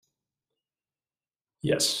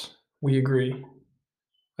Yes, we agree.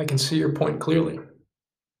 I can see your point clearly.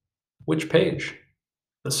 Which page?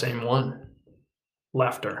 The same one.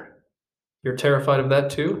 Laughter. You're terrified of that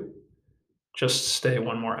too? Just stay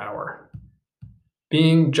one more hour.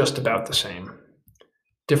 Being just about the same.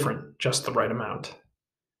 Different, just the right amount.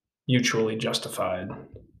 Mutually justified.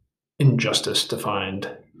 Injustice defined.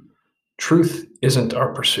 Truth isn't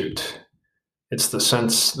our pursuit. It's the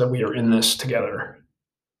sense that we are in this together.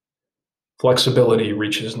 Flexibility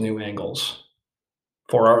reaches new angles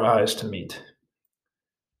for our eyes to meet.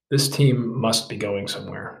 This team must be going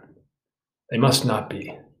somewhere. They must not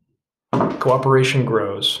be. Cooperation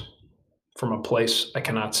grows from a place I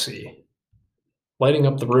cannot see, lighting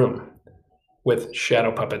up the room with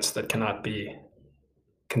shadow puppets that cannot be.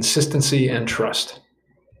 Consistency and trust,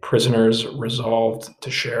 prisoners resolved to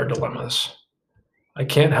share dilemmas. I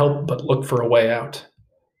can't help but look for a way out,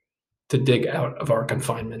 to dig out of our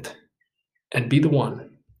confinement and be the one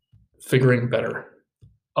figuring better,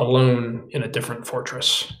 alone in a different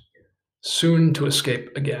fortress, soon to escape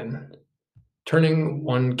again, turning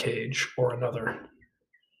one cage or another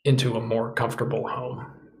into a more comfortable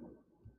home.